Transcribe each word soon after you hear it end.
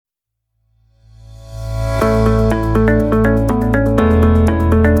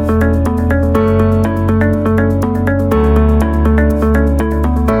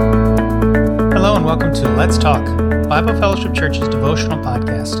Church's devotional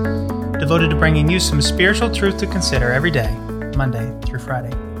podcast, devoted to bringing you some spiritual truth to consider every day, Monday through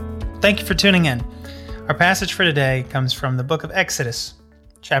Friday. Thank you for tuning in. Our passage for today comes from the book of Exodus,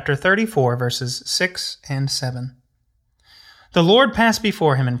 chapter 34, verses 6 and 7. The Lord passed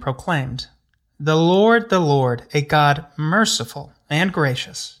before him and proclaimed, the Lord, a God merciful and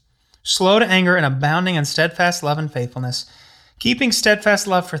gracious, slow to anger and abounding in steadfast love and faithfulness, keeping steadfast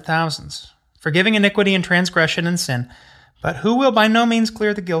love for thousands, forgiving iniquity and transgression and sin, but who will by no means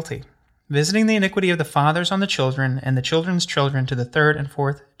clear the guilty, visiting the iniquity of the fathers on the children and the children's children to the third and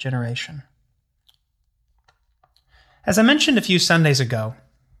fourth generation. As I mentioned a few Sundays ago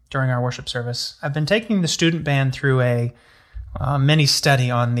during our worship service, I've been taking the student band through a mini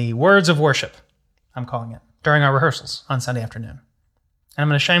study on the words of worship, I'm calling it, during our rehearsals on Sunday afternoon. And I'm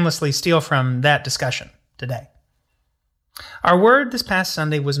going to shamelessly steal from that discussion today. Our word this past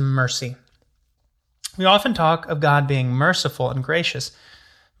Sunday was mercy. We often talk of God being merciful and gracious,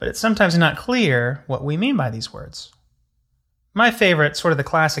 but it's sometimes not clear what we mean by these words. My favorite, sort of the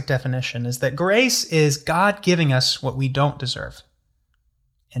classic definition, is that grace is God giving us what we don't deserve.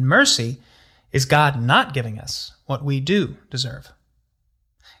 And mercy is God not giving us what we do deserve.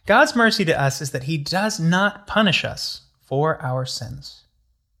 God's mercy to us is that He does not punish us for our sins.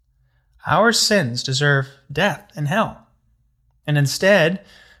 Our sins deserve death and hell. And instead,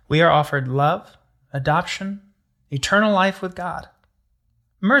 we are offered love, adoption, eternal life with God.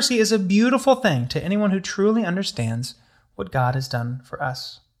 Mercy is a beautiful thing to anyone who truly understands what God has done for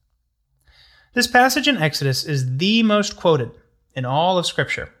us. This passage in Exodus is the most quoted in all of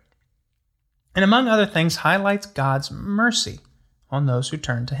Scripture, and among other things highlights God's mercy on those who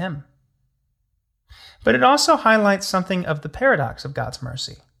turn to Him. But it also highlights something of the paradox of God's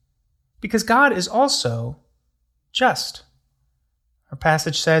mercy, because God is also just. Our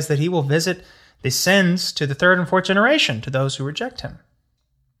passage says that He will visit the sins to the third and fourth generation to those who reject Him.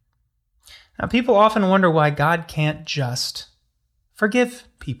 Now, people often wonder why God can't just forgive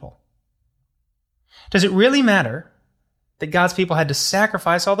people. Does it really matter that God's people had to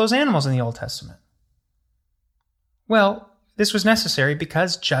sacrifice all those animals in the Old Testament? Well, this was necessary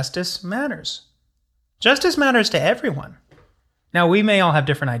because justice matters. Justice matters to everyone. Now, we may all have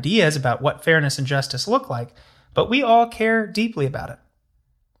different ideas about what fairness and justice look like, but we all care deeply about it.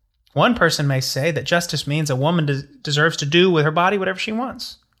 One person may say that justice means a woman deserves to do with her body whatever she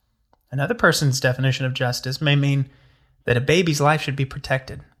wants. Another person's definition of justice may mean that a baby's life should be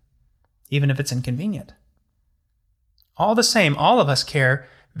protected, even if it's inconvenient. All the same, all of us care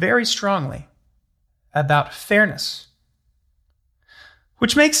very strongly about fairness,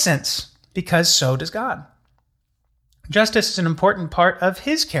 which makes sense because so does God. Justice is an important part of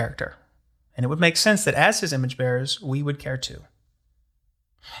His character, and it would make sense that as His image bearers, we would care too.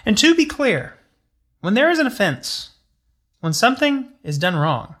 And to be clear, when there is an offense, when something is done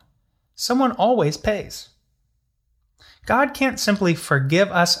wrong, someone always pays. God can't simply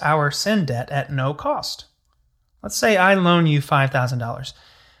forgive us our sin debt at no cost. Let's say I loan you $5,000,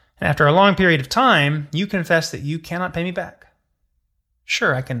 and after a long period of time, you confess that you cannot pay me back.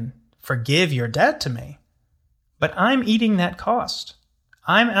 Sure, I can forgive your debt to me, but I'm eating that cost.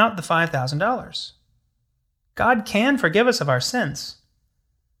 I'm out the $5,000. God can forgive us of our sins,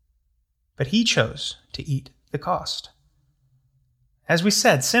 but He chose to eat the cost. As we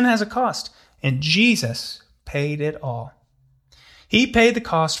said, sin has a cost, and Jesus paid it all. He paid the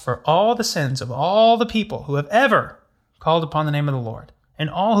cost for all the sins of all the people who have ever called upon the name of the Lord, and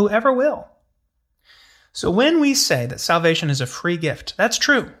all who ever will. So when we say that salvation is a free gift, that's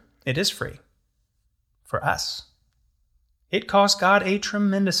true. It is free. For us. It cost God a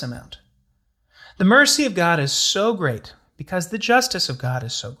tremendous amount. The mercy of God is so great because the justice of God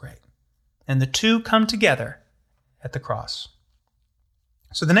is so great. And the two come together at the cross.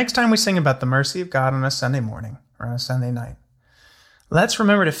 So the next time we sing about the mercy of God on a Sunday morning or on a Sunday night, let's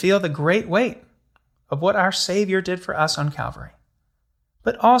remember to feel the great weight of what our Savior did for us on Calvary,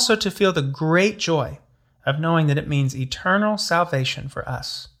 but also to feel the great joy of knowing that it means eternal salvation for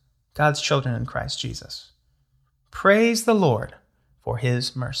us, God's children in Christ Jesus. Praise the Lord for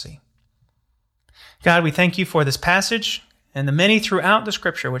His mercy. God, we thank You for this passage and the many throughout the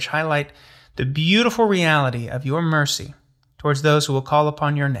Scripture which highlight the beautiful reality of Your mercy towards those who will call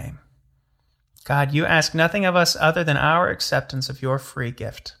upon Your name. God, You ask nothing of us other than our acceptance of Your free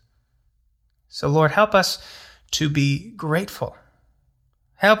gift. So, Lord, help us to be grateful.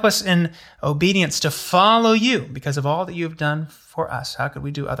 Help us in obedience to follow You because of all that You have done for us. How could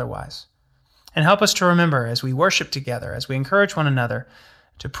we do otherwise? And help us to remember as we worship together, as we encourage one another,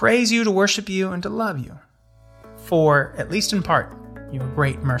 to praise You, to worship You, and to love You for, at least in part, Your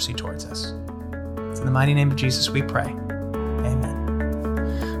great mercy towards us. It's in the mighty name of Jesus we pray.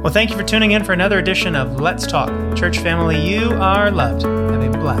 Amen. Well, thank you for tuning in for another edition of Let's Talk. Church family, you are loved. Have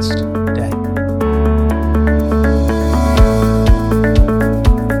a blessed day.